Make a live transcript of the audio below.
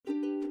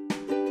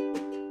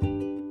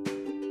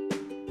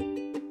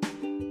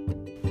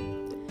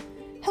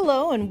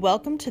Hello and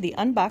welcome to the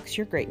Unbox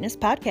Your Greatness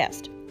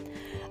podcast.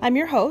 I'm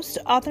your host,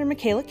 author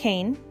Michaela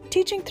Kane,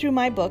 teaching through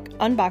my book,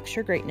 Unbox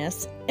Your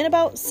Greatness, in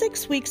about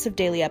 6 weeks of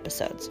daily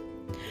episodes.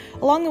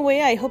 Along the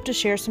way, I hope to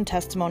share some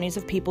testimonies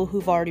of people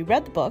who've already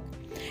read the book,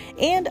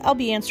 and I'll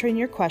be answering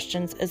your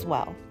questions as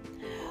well.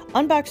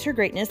 Unbox Your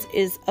Greatness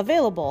is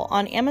available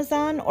on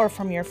Amazon or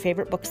from your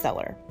favorite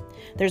bookseller.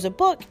 There's a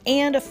book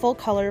and a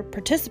full-color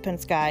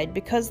participant's guide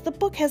because the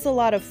book has a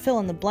lot of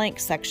fill-in-the-blank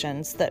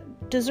sections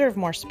that deserve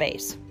more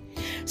space.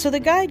 So the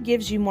guide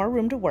gives you more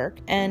room to work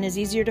and is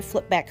easier to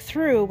flip back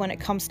through when it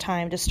comes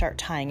time to start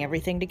tying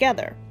everything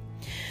together.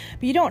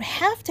 But you don't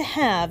have to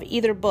have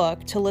either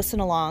book to listen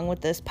along with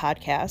this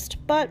podcast,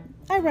 but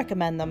I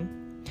recommend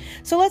them.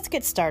 So let's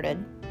get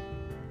started.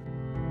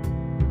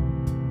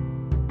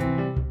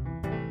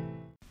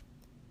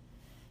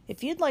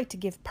 If you'd like to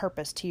give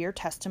purpose to your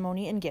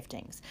testimony and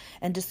giftings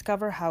and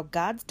discover how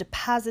God's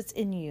deposits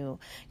in you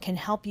can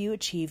help you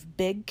achieve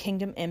big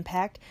kingdom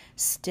impact,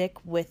 stick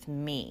with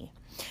me.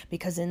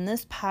 Because in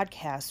this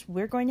podcast,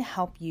 we're going to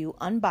help you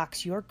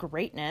unbox your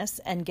greatness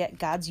and get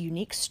God's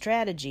unique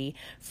strategy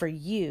for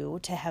you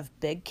to have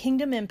big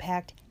kingdom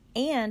impact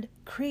and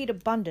create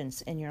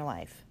abundance in your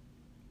life.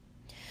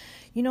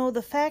 You know,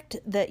 the fact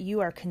that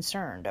you are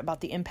concerned about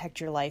the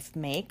impact your life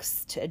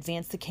makes to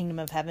advance the kingdom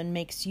of heaven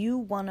makes you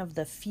one of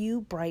the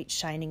few bright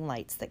shining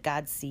lights that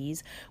God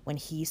sees when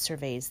He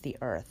surveys the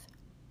earth.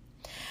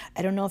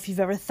 I don't know if you've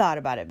ever thought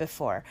about it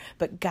before,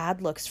 but God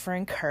looks for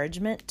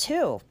encouragement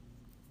too.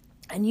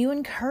 And you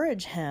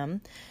encourage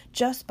Him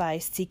just by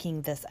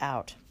seeking this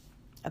out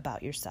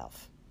about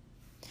yourself.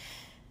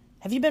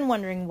 Have you been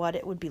wondering what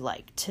it would be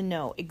like to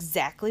know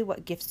exactly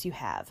what gifts you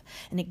have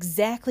and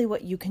exactly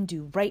what you can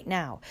do right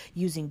now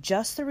using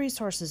just the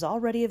resources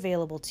already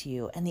available to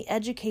you and the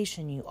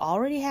education you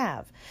already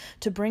have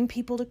to bring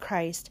people to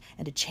Christ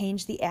and to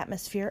change the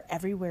atmosphere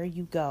everywhere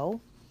you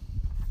go?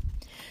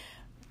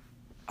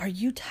 Are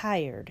you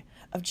tired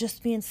of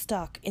just being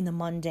stuck in the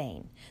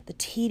mundane, the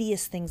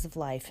tedious things of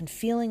life, and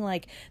feeling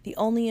like the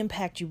only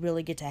impact you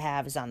really get to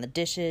have is on the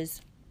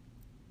dishes?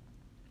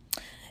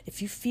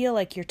 If you feel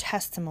like your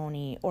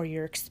testimony or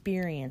your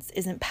experience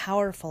isn't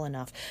powerful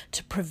enough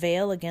to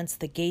prevail against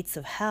the gates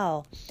of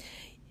hell,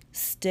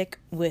 stick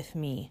with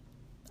me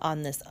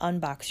on this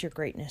Unbox Your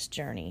Greatness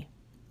journey.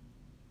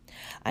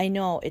 I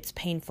know it's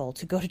painful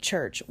to go to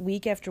church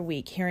week after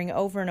week, hearing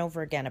over and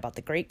over again about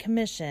the Great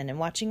Commission and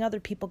watching other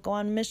people go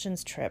on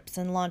missions trips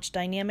and launch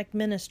dynamic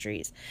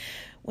ministries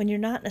when you're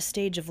not in a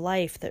stage of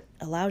life that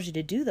allows you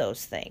to do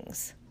those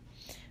things.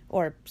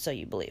 Or so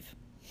you believe.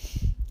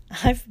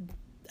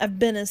 I've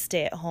been a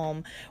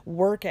stay-at-home,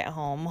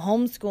 work-at-home,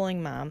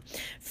 homeschooling mom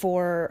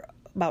for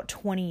about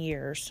 20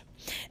 years.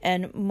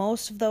 And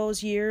most of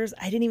those years,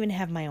 I didn't even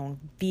have my own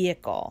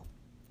vehicle.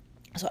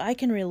 So I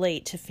can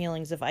relate to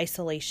feelings of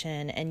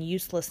isolation and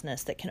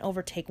uselessness that can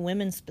overtake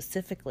women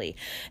specifically.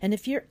 And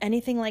if you're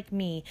anything like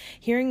me,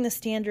 hearing the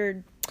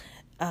standard,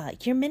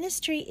 your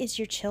ministry is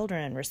your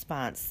children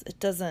response, it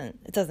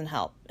doesn't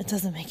help. It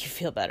doesn't make you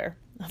feel better.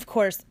 Of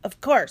course,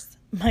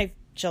 my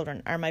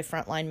children are my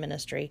frontline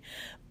ministry,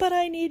 but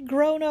I need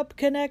grown-up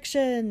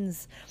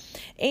connections.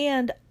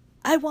 And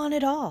I want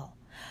it all.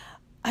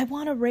 I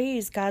want to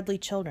raise godly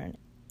children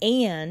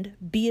and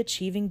be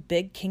achieving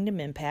big kingdom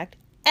impact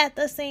at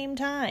the same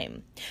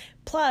time.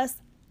 Plus,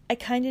 I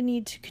kind of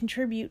need to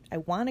contribute. I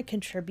want to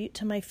contribute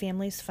to my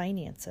family's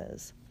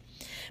finances.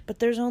 But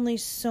there's only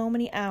so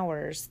many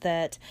hours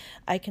that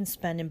I can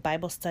spend in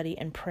Bible study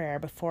and prayer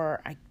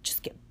before I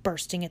just get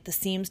bursting at the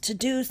seams to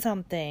do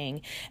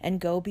something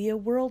and go be a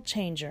world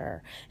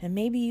changer. And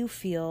maybe you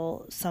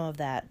feel some of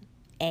that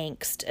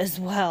angst as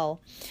well.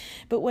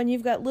 But when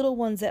you've got little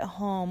ones at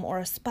home or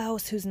a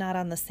spouse who's not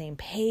on the same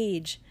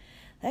page,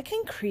 that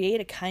can create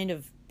a kind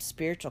of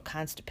spiritual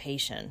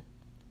constipation.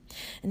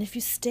 And if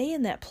you stay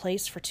in that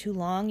place for too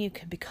long, you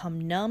can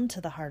become numb to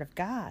the heart of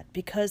God,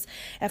 because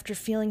after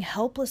feeling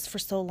helpless for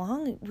so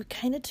long, we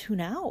kind of tune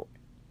out.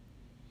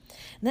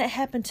 And that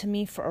happened to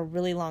me for a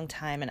really long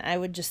time. And I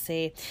would just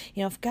say,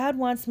 if God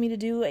wants me to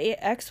do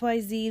X, Y,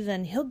 Z,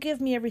 then He'll give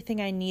me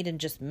everything I need and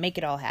just make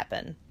it all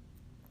happen.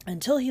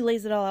 Until He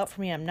lays it all out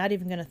for me, I'm not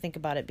even going to think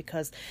about it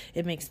because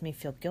it makes me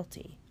feel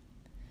guilty.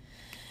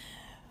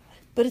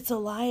 But it's a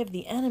lie of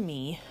the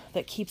enemy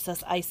that keeps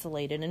us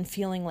isolated and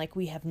feeling like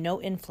we have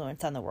no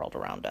influence on the world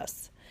around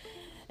us.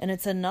 And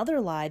it's another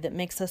lie that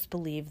makes us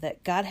believe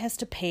that God has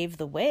to pave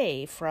the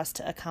way for us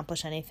to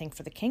accomplish anything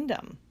for the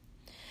kingdom.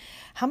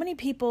 How many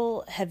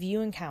people have you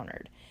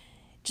encountered,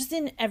 just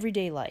in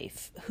everyday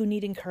life, who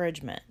need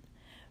encouragement?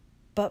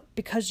 But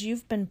because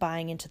you've been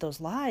buying into those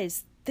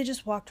lies, they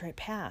just walked right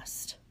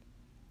past.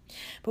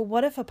 But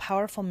what if a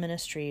powerful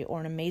ministry or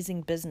an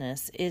amazing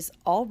business is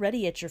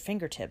already at your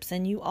fingertips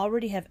and you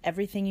already have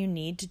everything you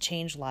need to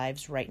change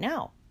lives right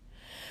now?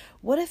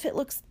 What if it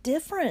looks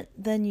different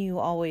than you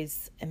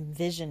always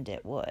envisioned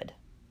it would?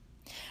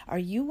 Are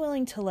you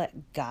willing to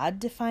let God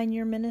define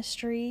your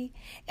ministry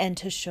and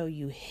to show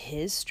you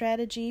His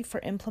strategy for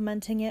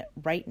implementing it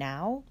right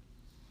now?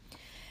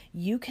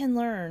 You can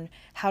learn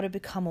how to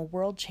become a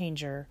world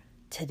changer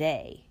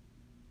today.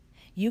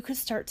 You could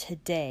start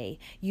today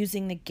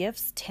using the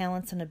gifts,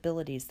 talents, and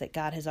abilities that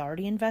God has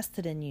already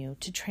invested in you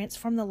to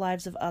transform the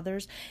lives of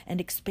others and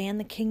expand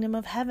the kingdom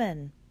of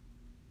heaven.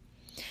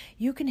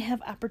 You can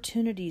have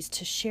opportunities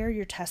to share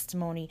your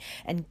testimony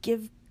and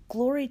give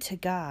glory to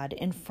God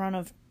in front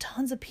of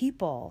tons of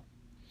people.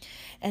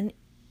 And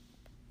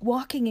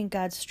walking in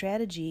God's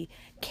strategy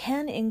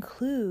can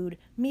include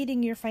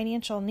meeting your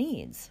financial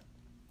needs.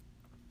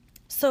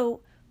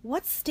 So,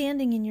 what's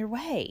standing in your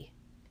way?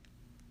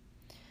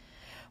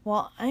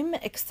 Well, I'm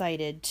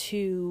excited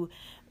to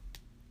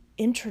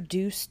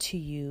introduce to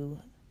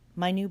you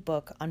my new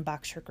book,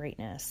 Unbox Your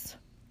Greatness.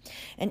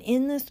 And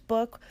in this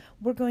book,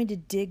 we're going to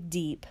dig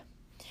deep,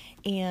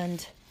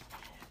 and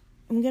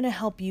I'm going to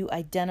help you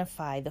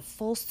identify the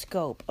full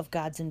scope of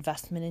God's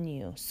investment in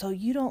you so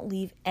you don't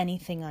leave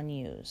anything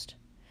unused.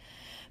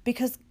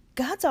 Because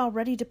God's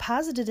already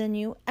deposited in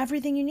you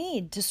everything you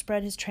need to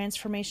spread His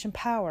transformation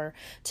power,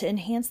 to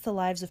enhance the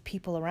lives of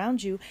people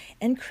around you,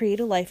 and create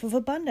a life of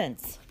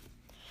abundance.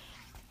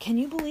 Can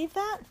you believe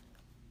that?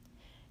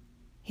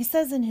 He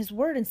says in His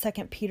word in 2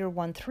 Peter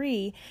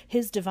 1:3,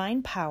 His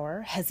divine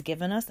power has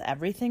given us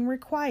everything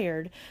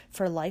required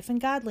for life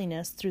and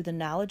godliness through the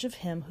knowledge of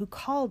Him who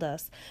called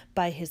us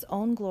by His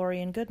own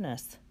glory and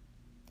goodness.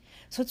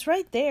 So it's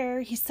right there.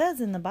 He says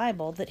in the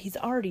Bible that He's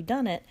already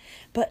done it,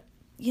 but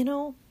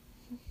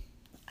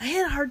I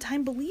had a hard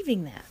time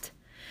believing that.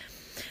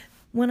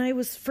 When I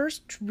was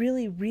first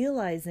really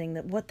realizing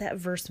that what that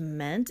verse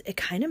meant, it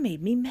kind of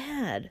made me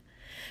mad.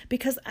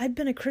 Because I've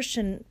been a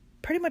Christian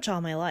pretty much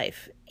all my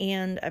life,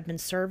 and I've been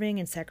serving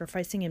and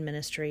sacrificing in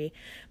ministry,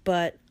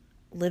 but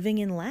living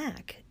in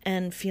lack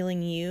and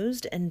feeling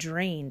used and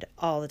drained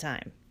all the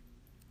time.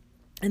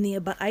 And the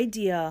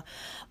idea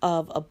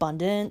of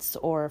abundance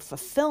or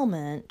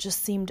fulfillment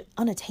just seemed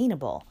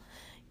unattainable.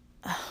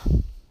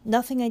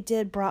 Nothing I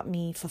did brought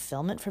me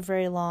fulfillment for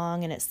very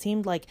long, and it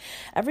seemed like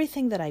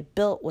everything that I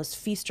built was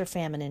feast or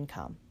famine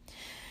income.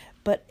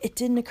 But it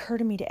didn't occur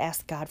to me to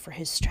ask God for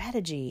His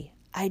strategy.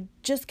 I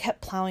just kept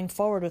plowing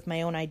forward with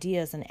my own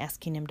ideas and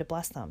asking Him to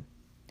bless them.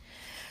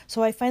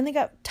 So I finally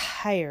got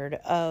tired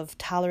of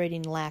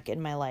tolerating lack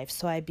in my life,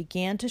 so I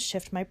began to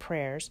shift my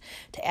prayers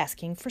to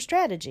asking for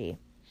strategy.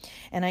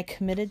 And I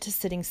committed to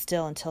sitting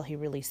still until He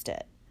released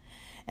it.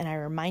 And I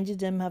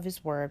reminded Him of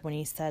His word when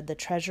He said, "The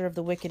treasure of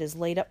the wicked is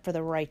laid up for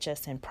the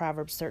righteous," in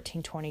Proverbs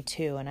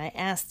 13:22. And I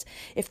asked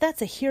if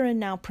that's a here and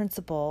now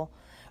principle,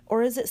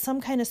 or is it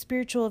some kind of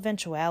spiritual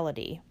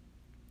eventuality?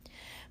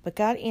 But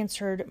God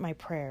answered my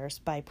prayers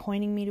by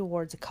pointing me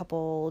towards a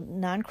couple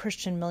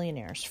non-Christian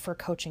millionaires for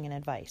coaching and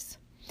advice.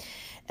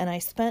 And I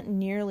spent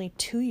nearly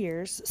 2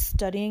 years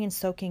studying and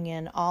soaking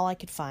in all I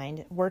could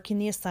find, working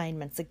the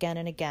assignments again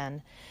and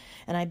again.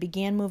 And I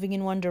began moving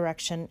in one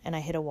direction, and I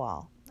hit a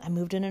wall. I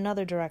moved in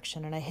another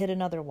direction, and I hit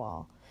another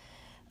wall.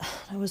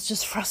 I was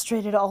just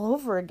frustrated all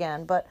over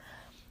again, but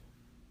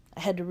I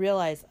had to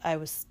realize I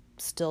was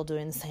still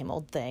doing the same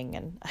old thing,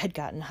 and I had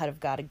gotten ahead of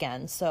God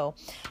again. So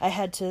I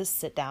had to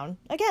sit down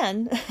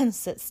again and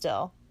sit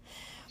still.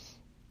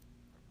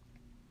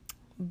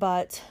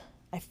 But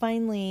I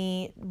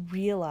finally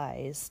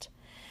realized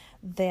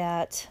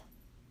that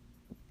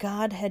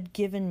God had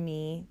given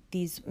me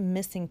these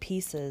missing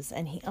pieces,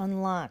 and He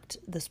unlocked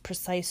this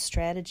precise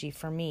strategy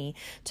for me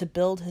to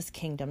build His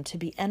kingdom, to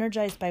be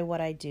energized by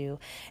what I do,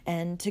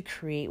 and to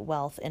create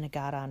wealth in a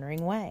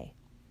God-honoring way.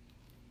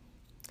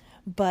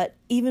 But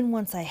even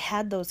once I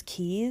had those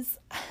keys,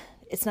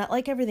 it's not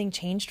like everything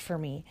changed for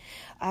me.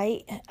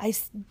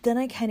 Then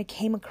I kind of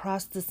came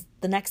across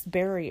the next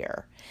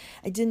barrier.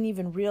 I didn't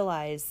even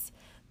realize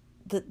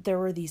that there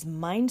were these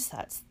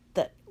mindsets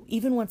that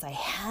even once I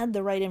had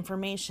the right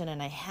information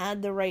and I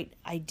had the right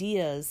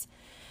ideas,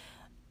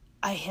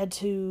 I had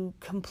to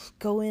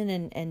go in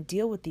and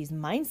deal with these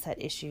mindset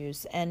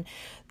issues. And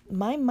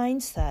my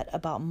mindset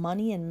about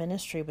money and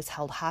ministry was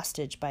held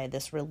hostage by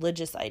this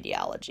religious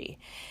ideology.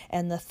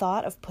 And the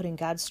thought of putting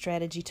God's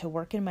strategy to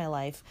work in my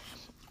life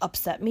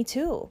upset me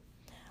too.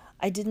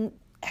 I didn't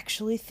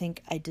actually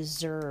think I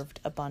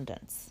deserved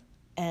abundance.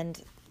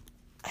 And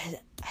I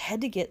had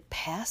to get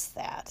past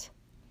that.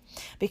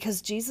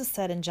 Because Jesus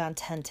said in John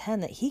 10:10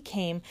 that He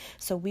came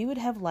so we would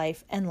have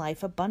life and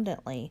life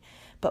abundantly.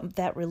 But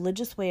that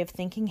religious way of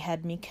thinking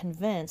had me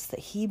convinced that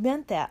He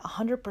meant that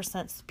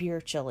 100%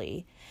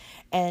 spiritually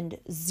and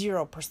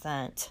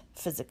 0%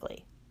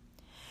 physically.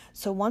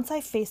 So once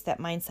I faced that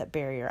mindset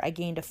barrier, I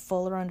gained a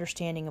fuller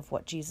understanding of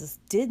what Jesus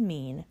did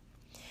mean.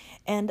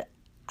 And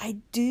I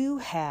do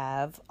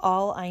have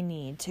all I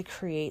need to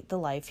create the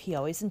life He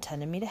always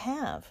intended me to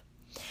have.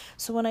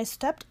 So when I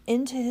stepped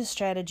into His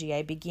strategy,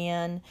 I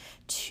began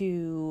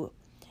to,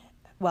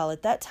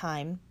 at that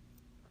time,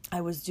 I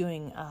was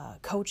doing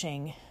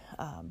coaching,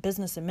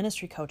 business and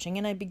ministry coaching,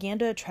 and I began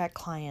to attract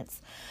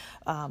clients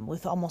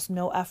with almost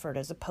no effort,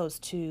 as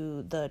opposed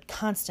to the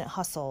constant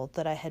hustle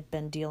that I had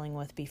been dealing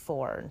with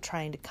before and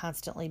trying to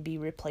constantly be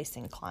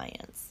replacing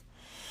clients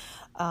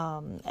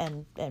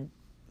and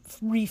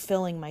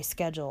refilling my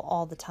schedule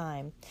all the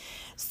time.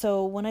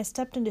 So when I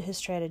stepped into His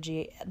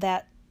strategy,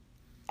 that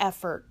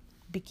effort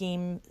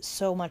became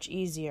so much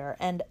easier.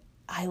 And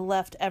I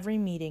left every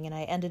meeting and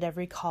I ended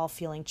every call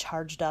feeling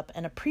charged up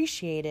and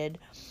appreciated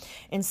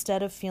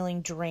instead of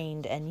feeling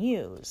drained and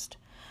used.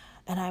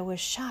 And I was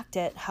shocked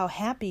at how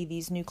happy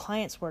these new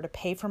clients were to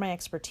pay for my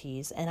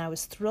expertise, and I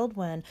was thrilled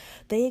when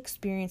they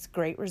experienced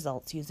great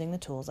results using the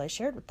tools I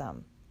shared with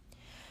them.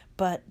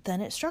 But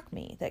then it struck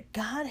me that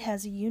God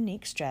has a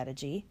unique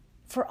strategy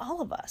for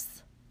all of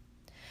us.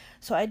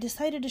 So I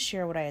decided to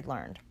share what I had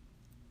learned.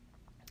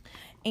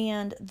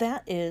 And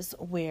that is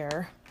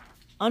where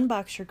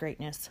Unbox Your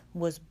Greatness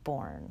was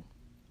born.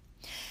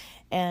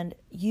 And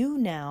you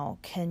now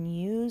can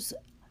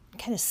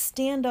kind of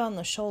stand on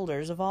the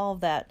shoulders of all of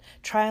that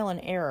trial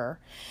and error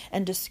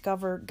and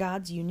discover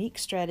God's unique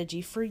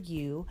strategy for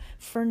you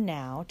for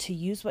now to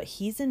use what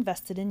He's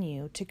invested in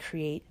you to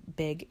create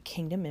big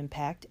kingdom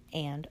impact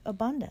and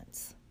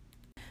abundance.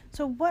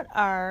 So what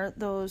are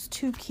those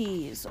two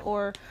keys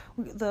or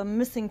the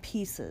missing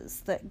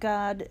pieces that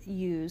God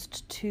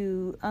used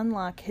to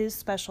unlock His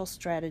special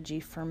strategy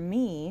for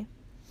me?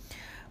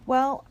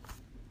 Well,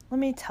 let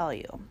me tell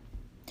you.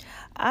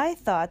 I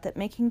thought that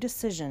making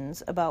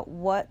decisions about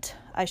what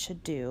I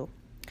should do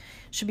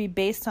should be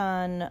based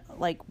on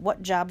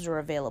what jobs are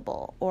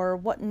available or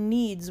what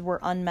needs were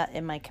unmet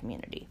in my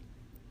community.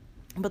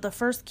 But the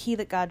first key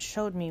that God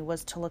showed me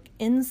was to look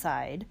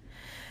inside,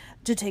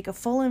 to take a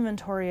full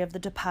inventory of the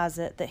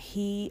deposit that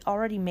He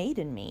already made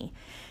in me,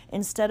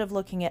 instead of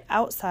looking at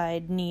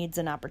outside needs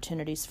and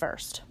opportunities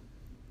first.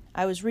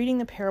 I was reading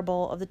the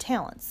parable of the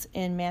talents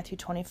in Matthew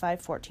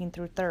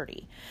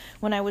 25:14-30,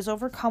 when I was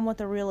overcome with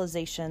the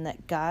realization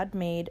that God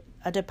made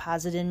a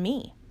deposit in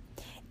me,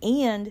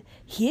 and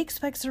He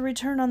expects a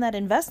return on that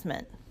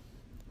investment.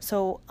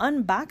 So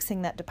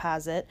unboxing that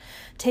deposit,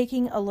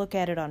 taking a look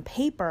at it on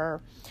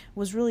paper,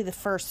 was really the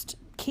first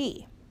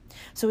key.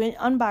 So in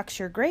Unbox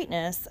Your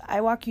Greatness,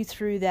 I walk you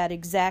through that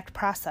exact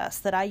process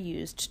that I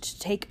used to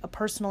take a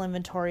personal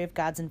inventory of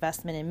God's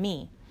investment in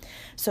me,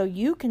 so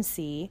you can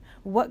see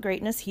what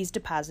greatness He's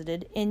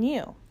deposited in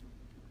you.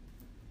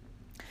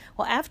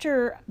 Well,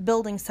 after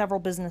building several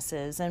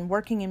businesses and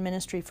working in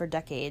ministry for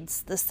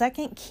decades, the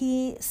second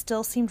key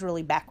still seemed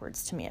really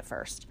backwards to me at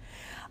first.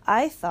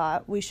 I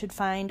thought we should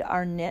find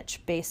our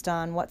niche based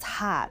on what's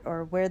hot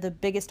or where the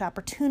biggest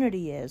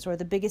opportunity is or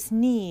the biggest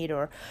need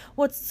or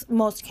what's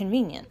most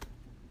convenient.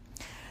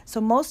 So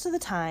most of the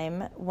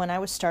time when I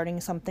was starting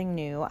something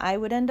new, I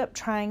would end up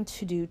trying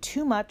to do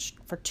too much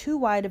for too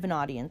wide of an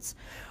audience,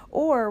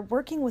 or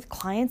working with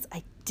clients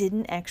I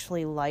didn't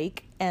actually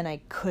like and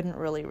I couldn't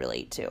really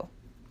relate to.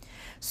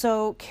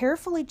 So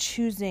carefully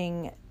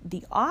choosing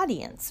the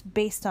audience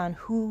based on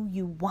who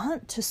you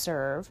want to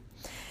serve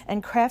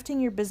and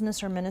crafting your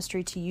business or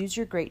ministry to use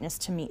your greatness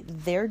to meet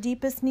their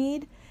deepest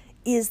need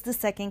is the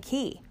second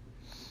key.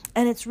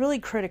 And it's really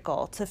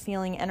critical to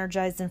feeling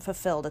energized and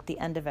fulfilled at the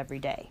end of every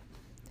day.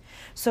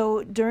 So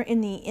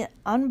in the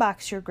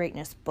Unbox Your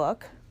Greatness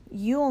book,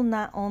 you'll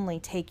not only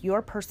take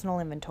your personal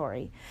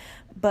inventory,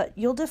 but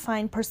you'll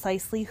define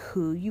precisely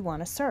who you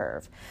want to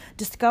serve,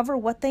 discover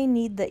what they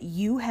need that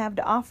you have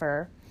to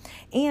offer,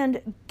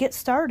 and get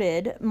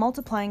started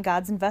multiplying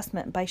God's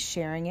investment by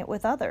sharing it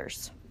with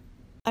others.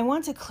 I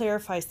want to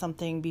clarify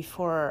something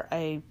before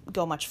I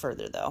go much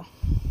further, though,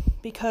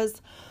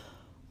 because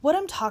what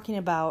I'm talking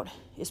about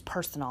is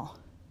personal.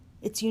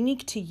 It's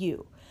unique to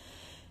you.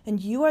 And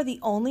you are the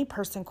only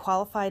person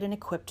qualified and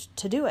equipped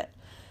to do it.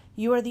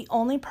 You are the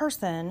only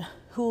person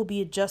who will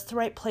be at just the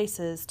right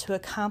places to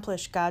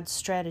accomplish God's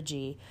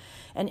strategy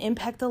and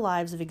impact the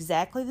lives of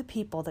exactly the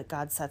people that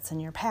God sets in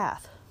your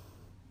path.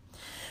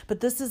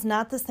 But this is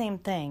not the same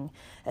thing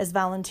as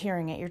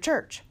volunteering at your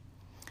church.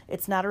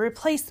 It's not a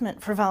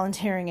replacement for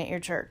volunteering at your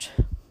church.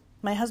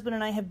 My husband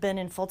and I have been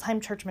in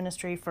full-time church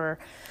ministry for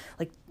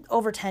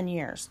over 10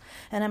 years,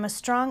 and I'm a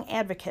strong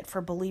advocate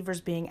for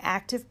believers being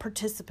active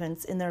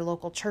participants in their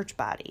local church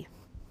body.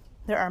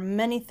 There are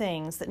many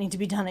things that need to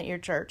be done at your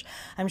church.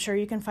 I'm sure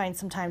you can find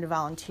some time to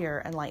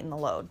volunteer and lighten the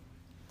load.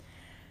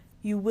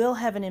 You will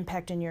have an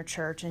impact in your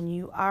church, and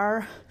you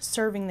are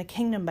serving the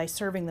kingdom by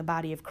serving the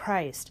body of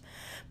Christ.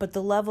 But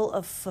the level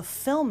of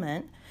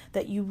fulfillment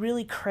that you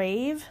really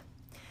crave,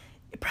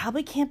 it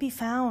probably can't be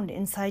found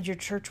inside your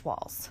church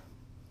walls.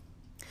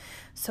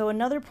 So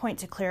another point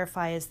to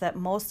clarify is that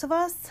most of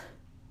us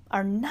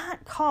are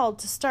not called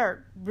to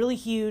start really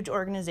huge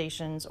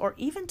organizations or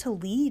even to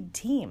lead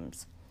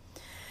teams.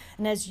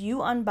 And as you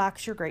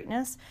unbox your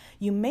greatness,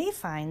 you may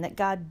find that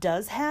God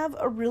does have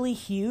a really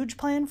huge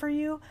plan for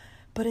you,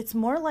 but it's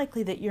more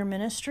likely that your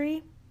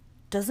ministry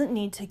doesn't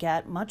need to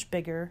get much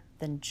bigger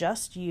than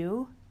just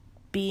you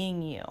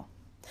being you.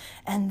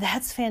 And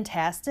that's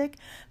fantastic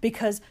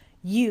because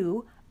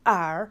you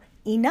are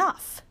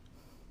enough.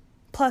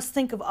 Plus,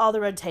 think of all the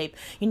red tape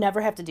you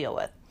never have to deal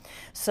with.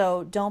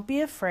 So don't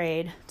be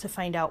afraid to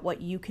find out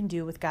what you can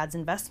do with God's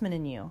investment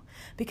in you,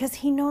 because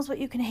He knows what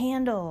you can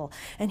handle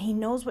and He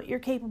knows what you're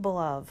capable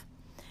of.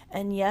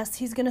 And yes,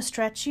 He's going to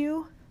stretch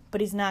you,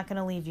 but He's not going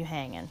to leave you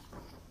hanging.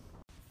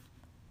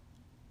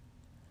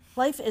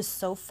 Life is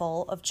so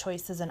full of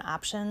choices and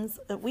options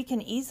that we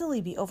can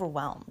easily be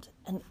overwhelmed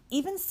And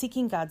even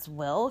seeking God's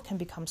will can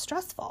become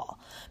stressful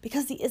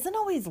because he isn't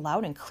always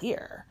loud and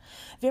clear.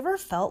 Have you ever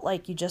felt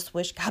like you just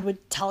wish God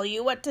would tell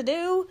you what to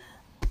do?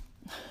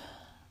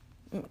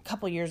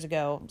 Several years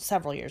ago,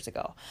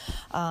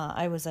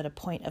 I was at a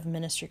point of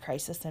ministry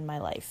crisis in my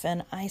life,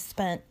 and I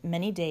spent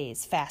many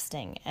days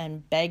fasting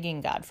and begging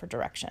God for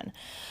direction.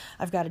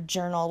 I've got a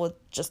journal with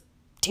just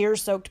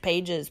tear-soaked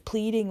pages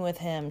pleading with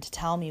him to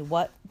tell me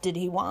what did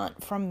he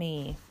want from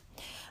me.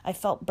 I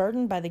felt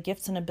burdened by the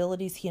gifts and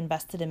abilities he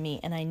invested in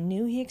me, and I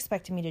knew he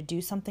expected me to do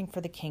something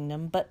for the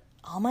kingdom, but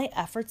all my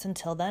efforts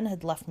until then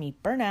had left me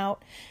burnt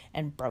out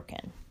and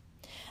broken.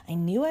 I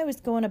knew I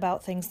was going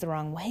about things the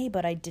wrong way,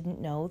 but I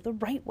didn't know the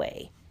right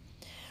way.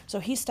 So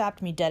he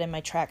stopped me dead in my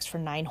tracks for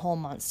 9 whole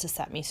months to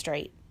set me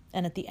straight.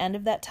 And at the end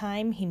of that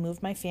time, he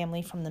moved my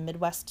family from the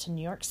Midwest to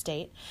New York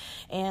State,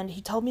 and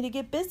he told me to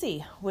get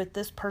busy with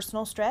this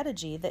personal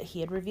strategy that he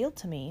had revealed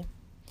to me.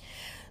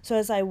 So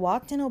as I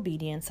walked in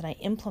obedience and I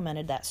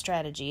implemented that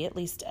strategy, at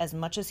least as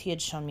much as he had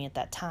shown me at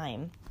that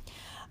time,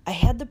 I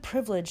had the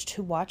privilege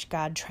to watch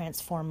God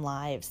transform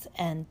lives,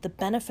 and the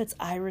benefits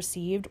I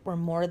received were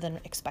more than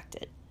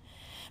expected.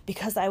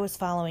 Because I was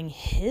following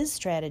his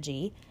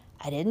strategy,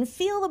 I didn't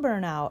feel the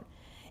burnout.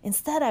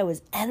 Instead, I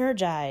was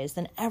energized,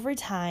 and every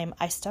time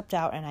I stepped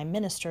out and I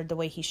ministered the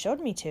way he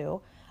showed me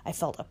to, I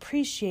felt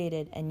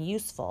appreciated and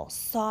useful,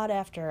 sought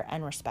after,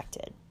 and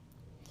respected.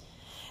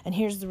 And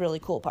here's the really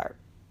cool part.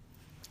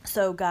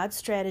 So God's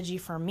strategy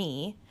for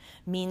me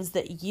means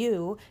that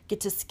you get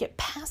to skip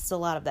past a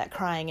lot of that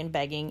crying and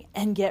begging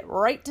and get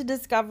right to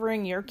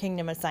discovering your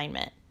kingdom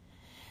assignment.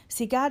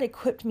 See, God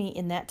equipped me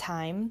in that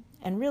time,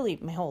 and really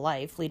my whole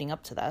life leading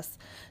up to this,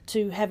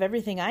 to have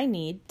everything I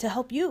need to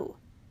help you.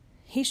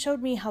 He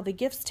showed me how the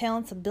gifts,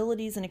 talents,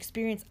 abilities, and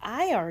experience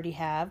I already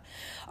have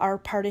are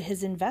part of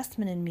his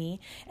investment in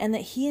me, and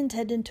that he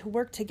intended to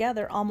work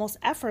together almost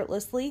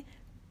effortlessly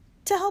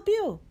to help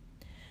you.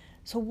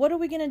 So what are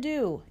we going to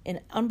do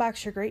in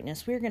Unbox Your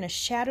Greatness? We're going to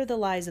shatter the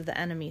lies of the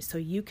enemy so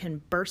you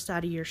can burst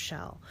out of your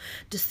shell,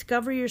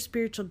 discover your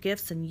spiritual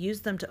gifts, and use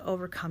them to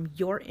overcome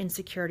your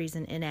insecurities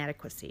and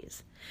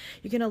inadequacies.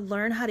 You're going to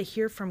learn how to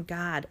hear from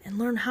God and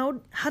learn how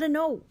to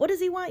know what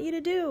does he want you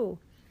to do,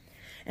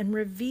 and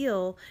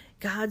reveal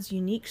God's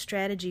unique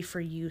strategy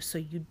for you so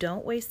you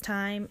don't waste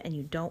time and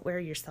you don't wear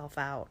yourself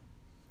out.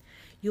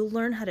 You'll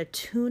learn how to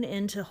tune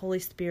into Holy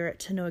Spirit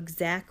to know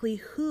exactly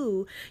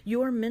who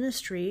your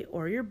ministry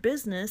or your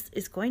business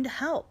is going to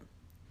help,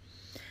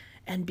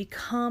 and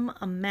become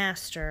a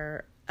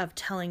master of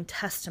telling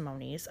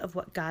testimonies of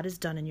what God has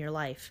done in your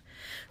life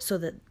so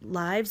that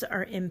lives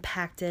are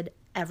impacted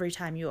every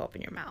time you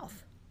open your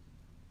mouth.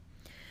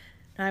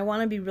 Now, I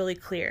want to be really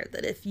clear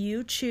that if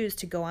you choose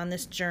to go on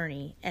this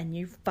journey and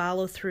you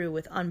follow through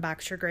with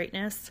Unbox Your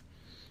Greatness,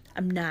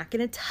 I'm not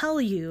going to tell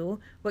you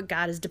what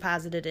God has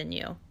deposited in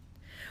you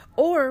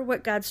or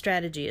what God's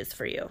strategy is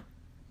for you,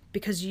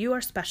 because you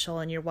are special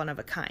and you're one of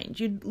a kind.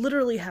 You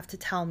literally have to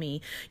tell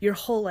me your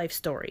whole life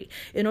story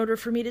in order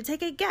for me to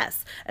take a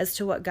guess as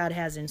to what God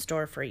has in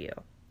store for you.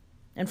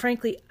 And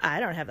frankly, I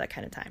don't have that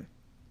kind of time.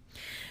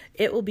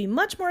 It will be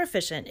much more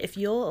efficient if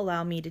you'll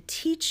allow me to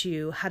teach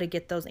you how to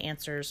get those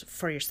answers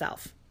for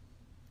yourself.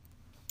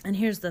 And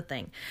here's the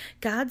thing.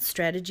 God's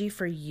strategy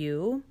for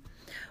you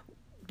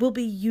will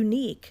be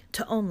unique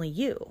to only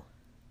you,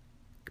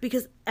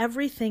 because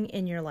everything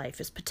in your life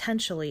is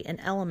potentially an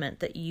element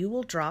that you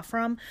will draw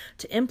from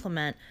to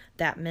implement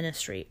that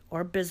ministry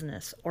or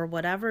business or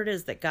whatever it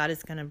is that God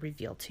is going to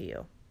reveal to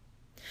you.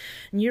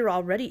 And you're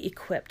already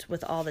equipped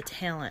with all the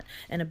talent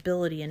and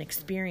ability and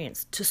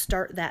experience to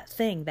start that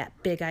thing,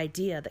 that big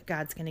idea that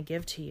God's going to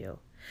give to you.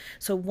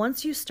 So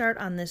once you start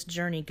on this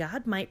journey,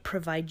 God might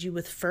provide you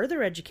with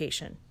further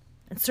education.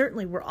 And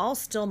certainly we're all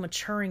still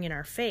maturing in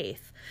our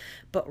faith.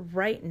 But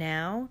right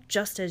now,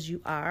 just as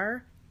you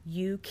are,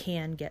 you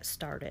can get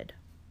started.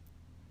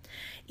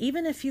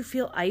 Even if you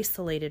feel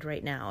isolated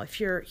right now, if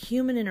your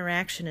human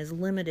interaction is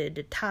limited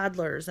to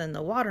toddlers and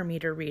the water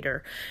meter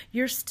reader,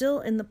 you're still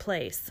in the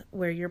place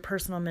where your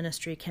personal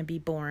ministry can be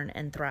born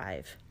and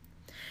thrive.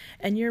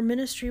 And your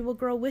ministry will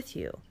grow with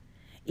you.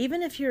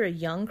 Even if you're a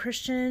young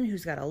Christian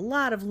who's got a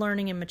lot of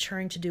learning and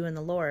maturing to do in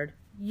the Lord,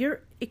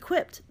 you're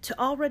equipped to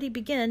already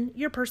begin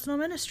your personal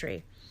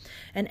ministry.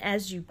 And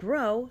as you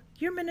grow,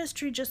 your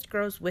ministry just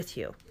grows with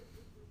you.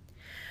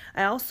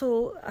 I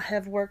also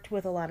have worked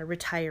with a lot of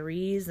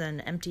retirees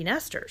and empty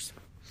nesters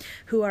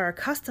who are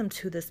accustomed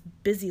to this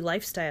busy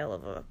lifestyle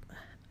of a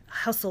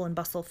hustle and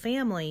bustle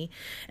family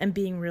and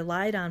being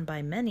relied on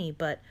by many,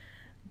 but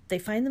they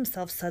find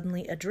themselves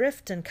suddenly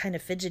adrift and kind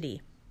of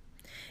fidgety.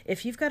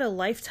 If you've got a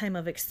lifetime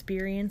of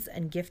experience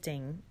and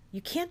gifting,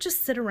 you can't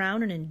just sit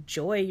around and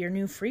enjoy your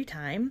new free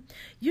time.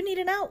 You need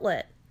an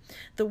outlet.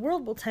 The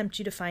world will tempt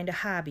you to find a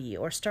hobby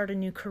or start a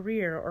new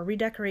career or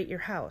redecorate your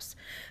house.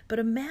 But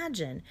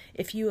imagine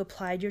if you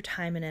applied your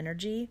time and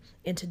energy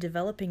into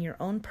developing your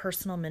own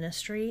personal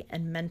ministry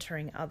and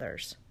mentoring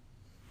others.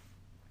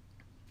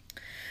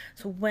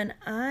 So when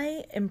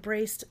I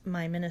embraced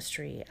my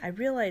ministry, I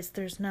realized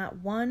there's not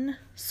one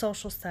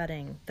social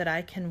setting that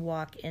I can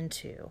walk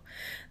into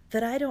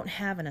that I don't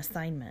have an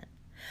assignment.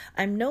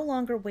 I'm no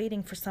longer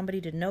waiting for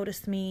somebody to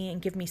notice me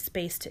and give me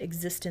space to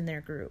exist in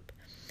their group.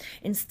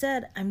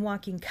 Instead, I'm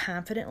walking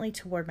confidently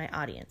toward my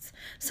audience,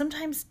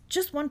 sometimes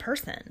just one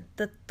person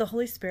that the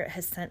Holy Spirit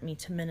has sent me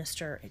to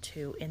minister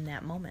to in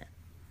that moment.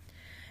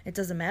 It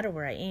doesn't matter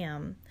where I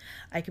am.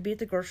 I could be at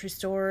the grocery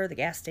store, the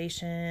gas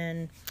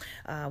station,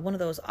 one of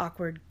those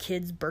awkward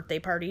kids' birthday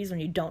parties when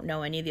you don't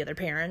know any of the other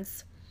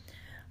parents.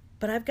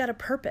 But I've got a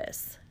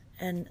purpose,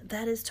 and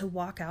that is to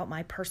walk out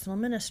my personal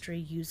ministry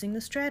using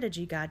the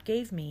strategy God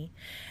gave me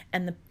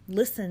and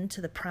listen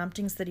to the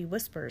promptings that He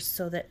whispers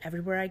so that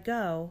everywhere I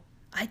go,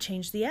 I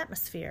change the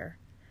atmosphere.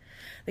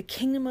 The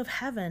kingdom of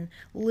heaven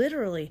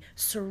literally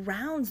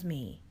surrounds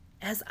me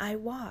as I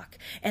walk,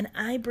 and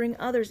I bring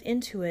others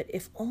into it,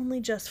 if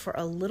only just for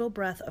a little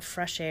breath of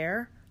fresh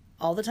air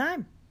all the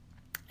time.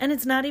 And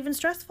it's not even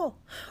stressful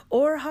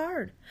or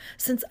hard,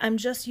 since I'm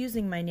just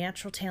using my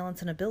natural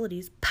talents and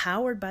abilities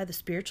powered by the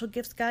spiritual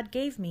gifts God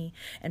gave me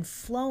and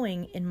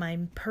flowing in my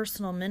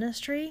personal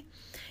ministry.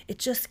 It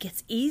just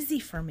gets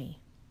easy for me.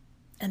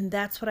 And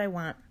that's what I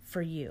want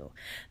for you.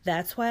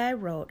 That's why I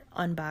wrote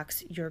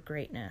Unbox Your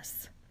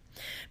Greatness,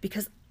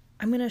 because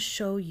I'm going to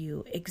show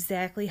you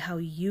exactly how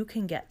you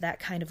can get that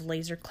kind of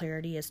laser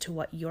clarity as to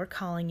what your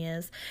calling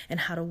is and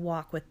how to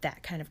walk with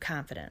that kind of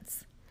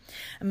confidence.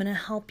 I'm going to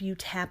help you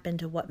tap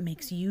into what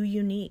makes you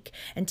unique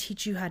and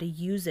teach you how to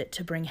use it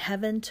to bring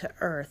heaven to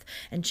earth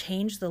and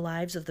change the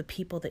lives of the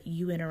people that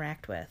you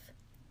interact with.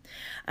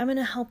 I'm going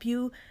to help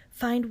you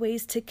find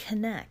ways to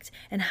connect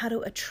and how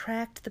to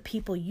attract the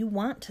people you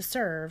want to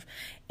serve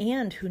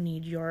and who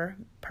need your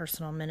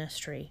personal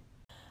ministry.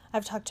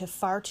 I've talked to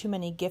far too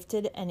many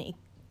gifted and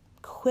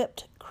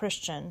equipped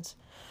Christians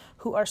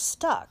who are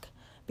stuck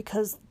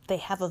because they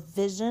have a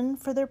vision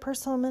for their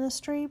personal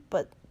ministry,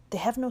 but they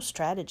have no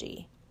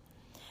strategy.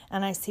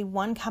 And I see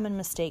one common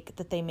mistake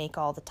that they make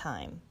all the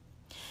time.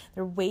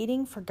 They're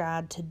waiting for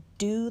God to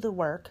do the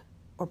work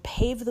or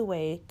pave the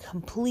way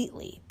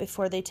completely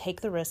before they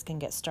take the risk and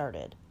get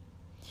started.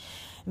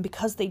 And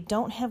because they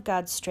don't have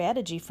God's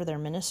strategy for their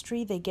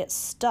ministry, they get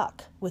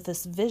stuck with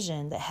this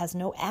vision that has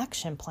no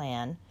action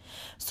plan.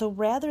 So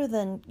rather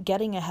than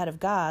getting ahead of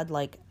God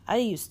like I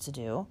used to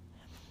do,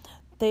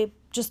 they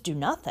just do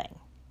nothing.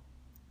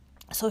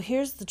 So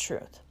here's the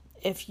truth.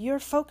 If you're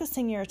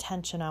focusing your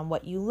attention on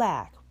what you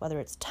lack, whether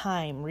it's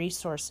time,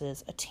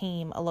 resources, a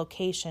team, a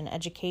location,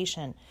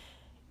 education,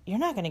 you're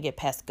not going to get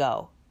past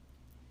go.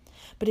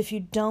 But if you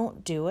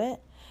don't do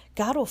it,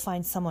 God will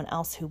find someone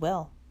else who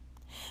will.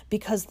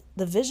 Because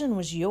the vision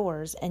was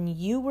yours and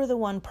you were the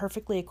one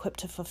perfectly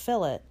equipped to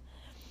fulfill it.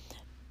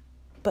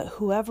 But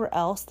whoever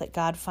else that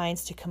God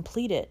finds to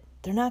complete it,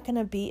 they're not going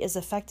to be as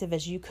effective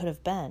as you could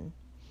have been.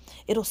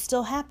 It'll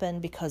still happen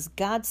because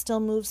God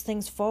still moves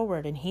things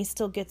forward and He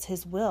still gets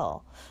His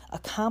will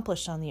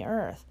accomplished on the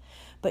earth.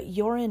 But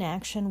your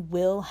inaction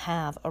will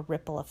have a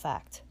ripple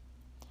effect.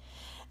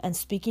 And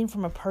speaking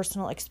from a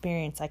personal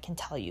experience, I can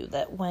tell you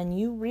that when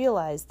you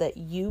realize that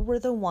you were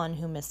the one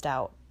who missed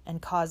out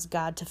and caused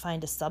God to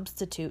find a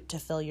substitute to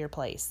fill your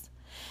place,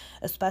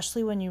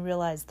 especially when you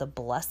realize the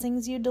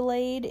blessings you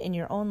delayed in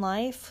your own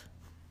life,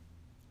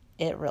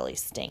 it really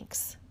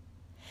stinks.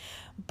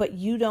 But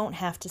you don't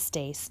have to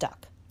stay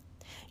stuck.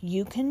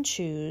 You can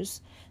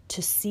choose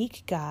to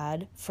seek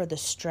God for the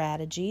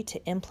strategy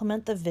to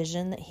implement the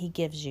vision that He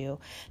gives you,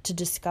 to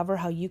discover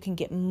how you can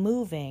get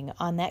moving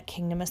on that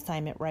kingdom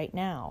assignment right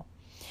now.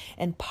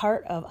 And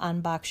part of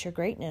Unbox Your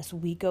Greatness,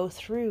 we go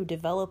through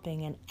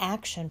developing an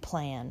action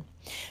plan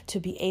to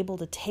be able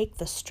to take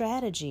the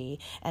strategy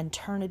and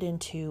turn it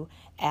into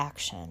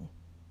action.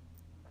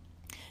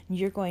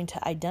 You're going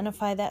to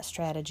identify that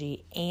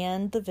strategy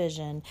and the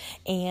vision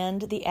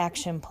and the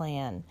action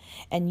plan,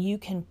 and you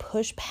can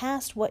push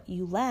past what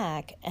you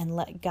lack and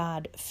let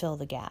God fill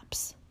the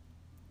gaps.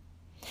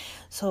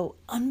 So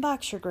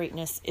Unbox Your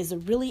Greatness is a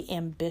really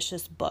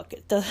ambitious book.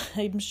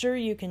 I'm sure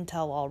you can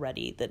tell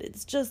already that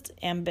it's just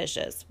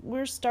ambitious.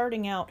 We're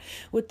starting out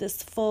with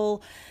this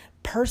full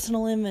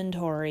personal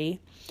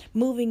inventory,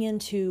 moving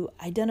into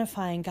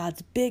identifying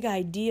God's big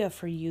idea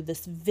for you,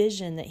 this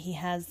vision that He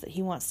has, that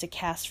He wants to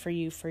cast for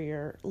you for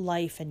your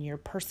life and your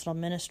personal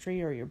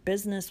ministry or your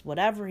business,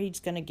 whatever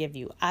He's going to give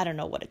you. I don't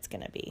know what it's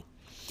going to be.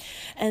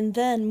 And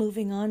then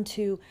moving on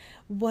to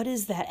what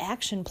is that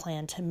action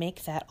plan to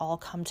make that all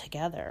come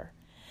together.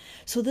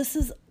 So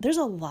there's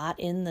a lot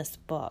in this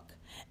book.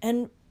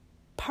 And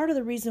part of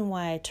the reason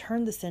why I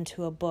turned this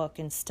into a book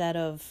instead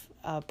of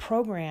a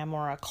program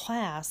or a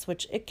class,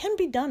 which it can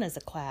be done as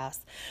a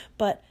class,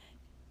 but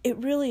it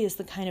really is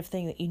the kind of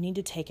thing that you need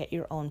to take at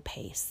your own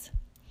pace.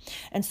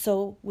 And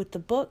so with the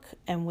book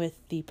and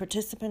with the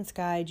participant's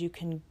guide, you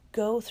can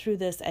go through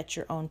this at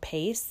your own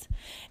pace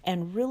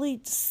and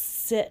really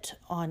sit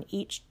on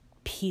each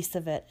piece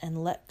of it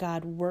and let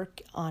God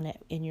work on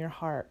it in your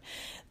heart.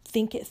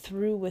 Think it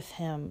through with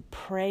Him.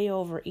 Pray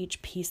over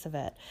each piece of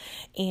it.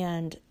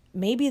 And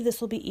maybe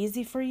this will be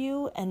easy for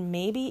you, and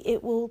maybe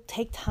it will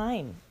take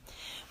time.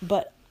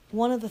 But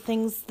one of the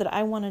things that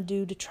I want to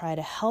do to try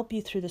to help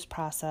you through this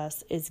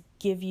process is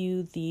give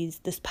you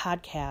this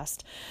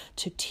podcast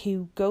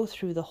to go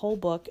through the whole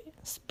book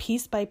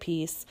piece by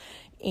piece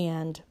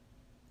and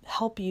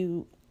help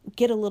you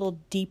get a little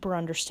deeper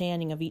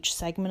understanding of each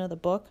segment of the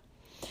book,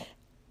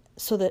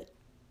 so that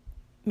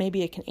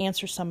maybe it can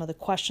answer some of the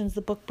questions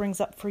the book brings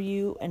up for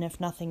you, and if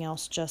nothing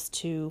else, just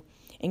to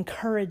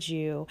encourage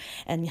you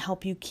and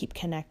help you keep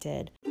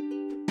connected.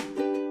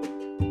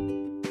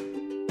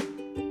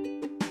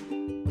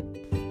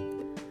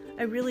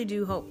 I really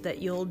do hope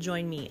that you'll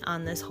join me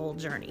on this whole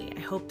journey. I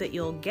hope that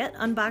you'll get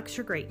Unbox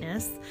Your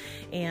Greatness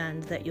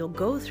and that you'll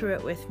go through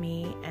it with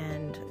me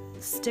and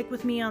stick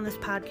with me on this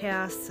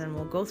podcast, and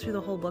we'll go through the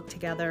whole book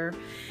together.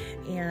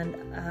 And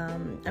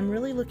I'm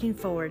really looking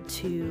forward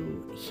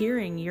to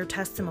hearing your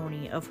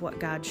testimony of what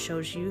God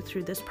shows you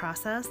through this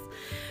process.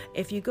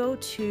 If you go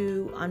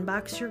to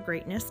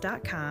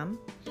unboxyourgreatness.com,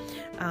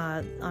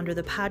 under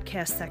the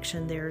podcast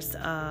section, there's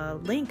a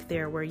link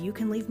there where you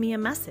can leave me a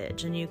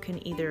message, and you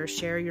can either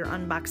share your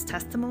unboxed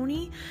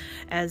testimony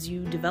as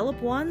you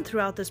develop one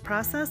throughout this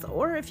process,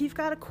 or if you've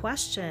got a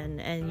question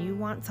and you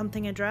want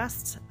something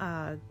addressed,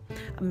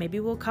 maybe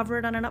we'll cover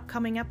it on an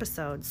upcoming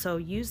episode. So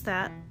use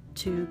that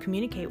to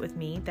communicate with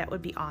me. That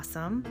would be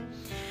awesome.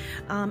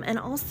 And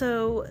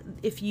also,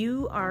 if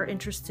you are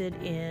interested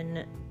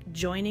in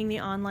joining the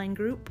online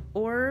group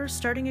or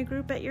starting a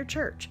group at your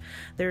church,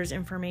 there's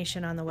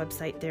information on the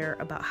website there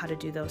about how to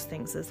do those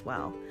things as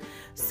well.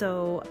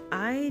 So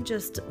I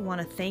just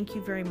want to thank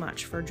you very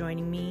much for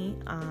joining me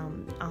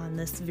on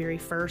this very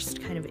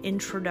first kind of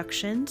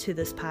introduction to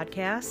this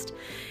podcast.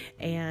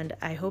 And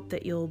I hope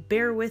that you'll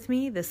bear with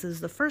me. This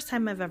is the first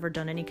time I've ever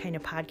done any kind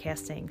of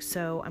podcasting,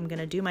 so I'm going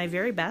to do my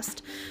very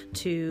best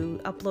to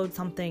upload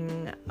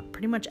something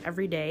pretty much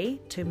every day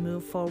to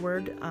move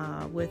forward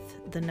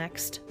with the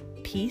next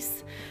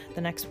piece,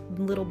 the next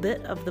little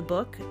bit of the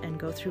book, and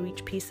go through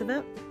each piece of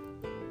it.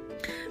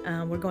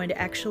 We're going to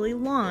actually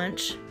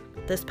launch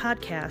this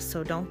podcast,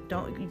 so don't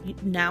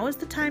now is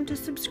the time to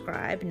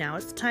subscribe, now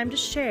is the time to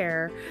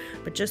share,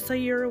 but just so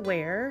you're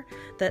aware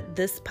that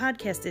this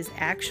podcast is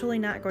actually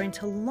not going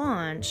to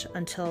launch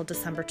until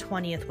December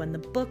 20th, when the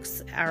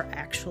books are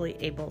actually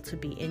able to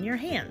be in your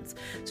hands.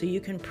 So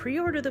you can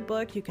pre-order the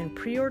book, you can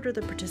pre-order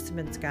the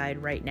participant's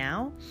guide right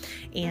now,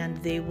 and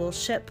they will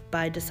ship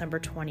by December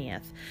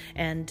 20th,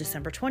 and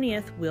December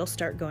 20th we'll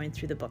start going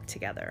through the book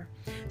together.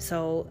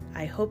 So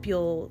I hope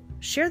you'll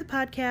share the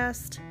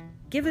podcast,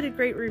 give it a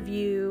great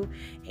review,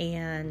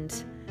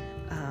 and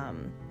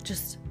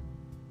just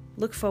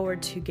look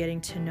forward to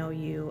getting to know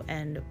you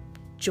and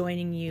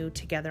joining you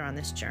together on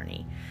this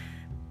journey.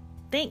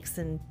 Thanks,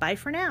 and bye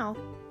for now.